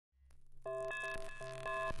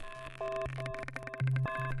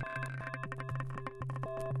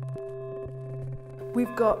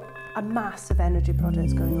We've got a mass of energy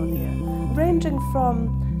projects going on here, ranging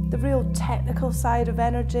from the real technical side of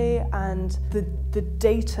energy and the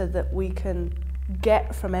data that we can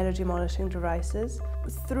get from energy monitoring devices,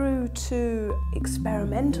 through to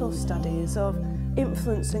experimental studies of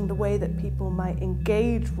influencing the way that people might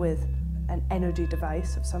engage with an energy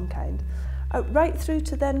device of some kind, right through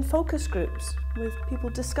to then focus groups with people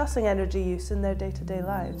discussing energy use in their day-to-day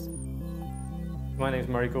lives. My name is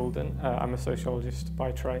Murray Goulden. I'm a sociologist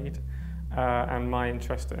by trade, and my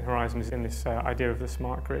interest at Horizon is in this idea of the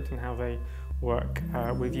smart grid and how they work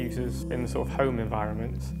with users in the sort of home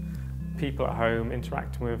environments. People at home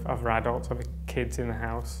interacting with other adults, other kids in the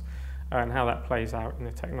house, and how that plays out in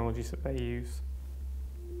the technologies that they use.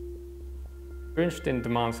 We're interested in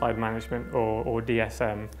demand-side management, or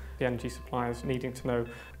DSM, the energy suppliers needing to know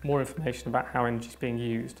more information about how energy is being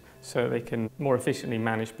used so that they can more efficiently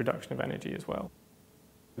manage production of energy as well.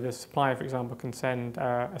 The supplier, for example, can send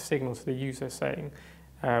a signal to the user saying,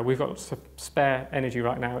 we've got spare energy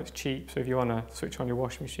right now, it's cheap, so if you want to switch on your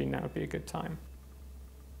washing machine, now would be a good time.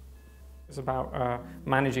 It's about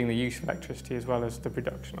managing the use of electricity as well as the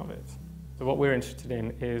production of it. So what we're interested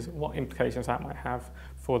in is what implications that might have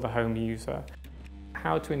for the home user.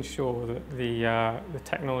 How to ensure that the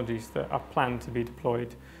technologies that are planned to be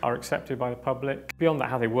deployed are accepted by the public. Beyond that,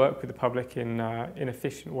 how they work with the public in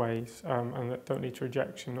efficient ways and that don't lead to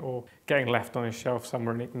rejection or getting left on a shelf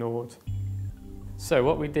somewhere and ignored. So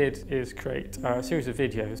what we did is create a series of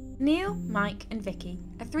videos. Neil, Mike and Vicky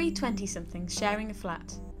are three 20-somethings sharing a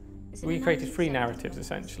flat. We created 3 narratives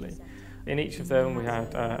essentially. In each of them we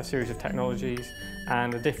had a series of technologies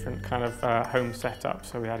and a different kind of home setup.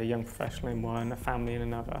 So we had a young professional in one, a family in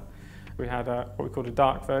another. We had what we called a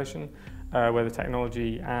dark version where the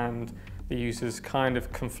technology and the users kind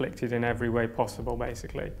of conflicted in every way possible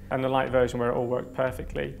basically. And the light version where it all worked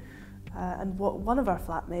perfectly. And one of our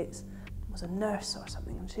flatmates was a nurse or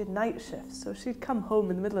something, and she had night shifts, so she'd come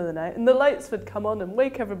home in the middle of the night and the lights would come on and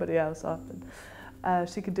wake everybody else up. And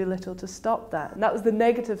she could do little to stop that. And that was the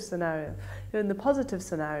negative scenario. In the positive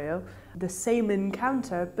scenario, the same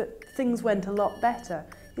encounter, but things went a lot better.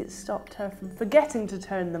 It stopped her from forgetting to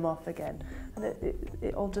turn them off again. And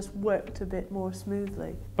it all just worked a bit more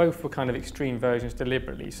smoothly. Both were kind of extreme versions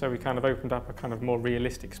deliberately, so we kind of opened up a kind of more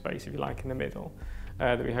realistic space, if you like, in the middle,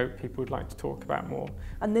 that we hope people would like to talk about more.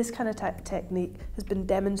 And this kind of technique has been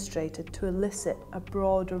demonstrated to elicit a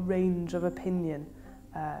broader range of opinion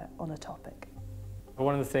on a topic.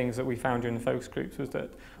 One of the things that we found during the focus groups was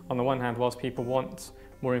that, on the one hand, whilst people want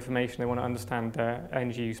more information, they want to understand their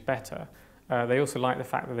energy use better, they also like the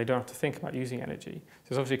fact that they don't have to think about using energy. So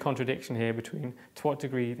there's obviously a contradiction here between to what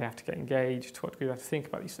degree they have to get engaged, to what degree they have to think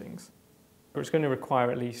about these things. But it's going to require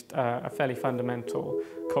at least a fairly fundamental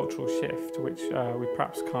cultural shift, which we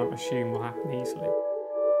perhaps can't assume will happen easily.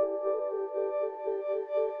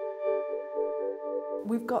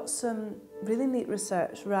 We've got some really neat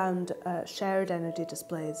research around shared energy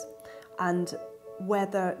displays and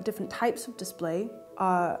whether different types of display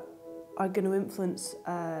are going to influence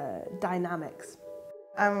dynamics.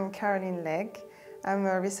 I'm Caroline Legg. I'm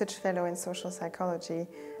a research fellow in social psychology.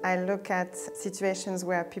 I look at situations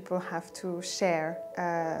where people have to share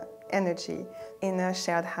energy in a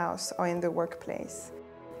shared house or in the workplace.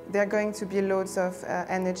 There are going to be loads of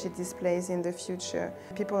energy displays in the future.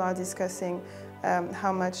 People are discussing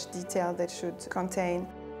how much detail they should contain.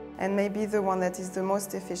 And maybe the one that is the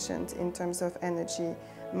most efficient in terms of energy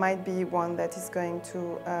might be one that is going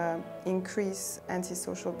to increase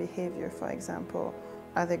antisocial behavior, for example.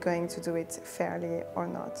 Are they going to do it fairly or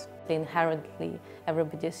not? Inherently,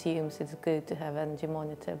 everybody assumes it's good to have energy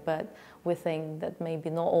monitor, but we think that maybe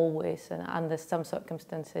not always, and under some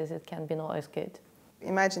circumstances it can be not as good.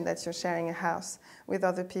 Imagine that you're sharing a house with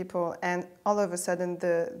other people and all of a sudden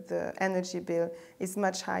the energy bill is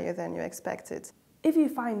much higher than you expected. If you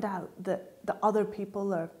find out that the other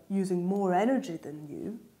people are using more energy than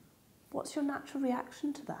you, what's your natural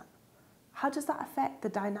reaction to that? How does that affect the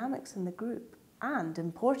dynamics in the group? And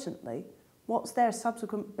importantly, what's their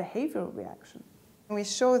subsequent behavioural reaction? We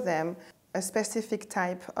show them a specific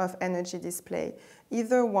type of energy display,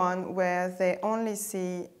 either one where they only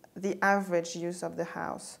see the average use of the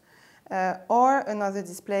house, or another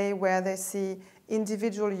display where they see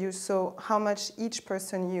individual use, so how much each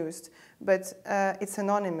person used, but it's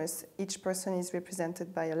anonymous, each person is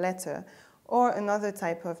represented by a letter, or another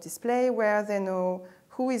type of display where they know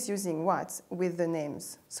who is using what with the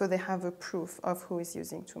names, so they have a proof of who is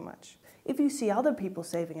using too much. If you see other people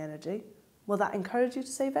saving energy, will that encourage you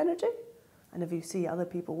to save energy? And if you see other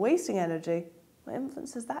people wasting energy, What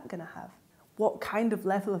influence is that going to have? What kind of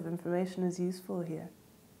level of information is useful here?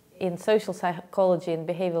 In social psychology and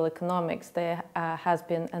behavioral economics, there has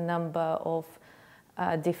been a number of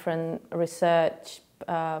different research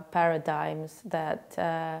paradigms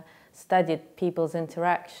that studied people's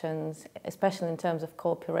interactions, especially in terms of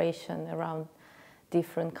cooperation around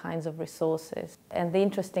different kinds of resources. And the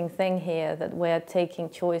interesting thing here that we're taking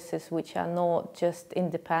choices which are not just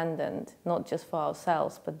independent, not just for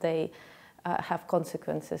ourselves, but they have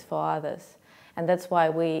consequences for others. And that's why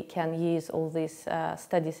we can use all these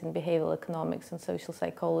studies in behavioral economics and social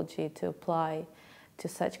psychology to apply to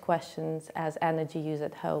such questions as energy use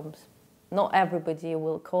at homes. Not everybody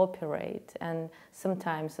will cooperate, and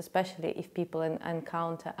sometimes, especially if people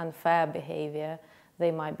encounter unfair behavior,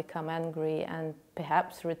 they might become angry and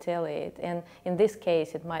perhaps retaliate. And in this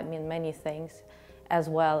case, it might mean many things, as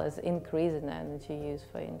well as increase in energy use,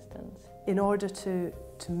 for instance. In order to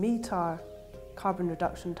meet our carbon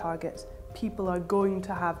reduction targets, people are going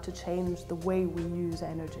to have to change the way we use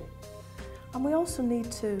energy. And we also need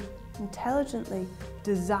to intelligently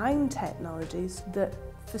design technologies that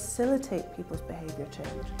facilitate people's behaviour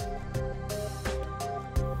change.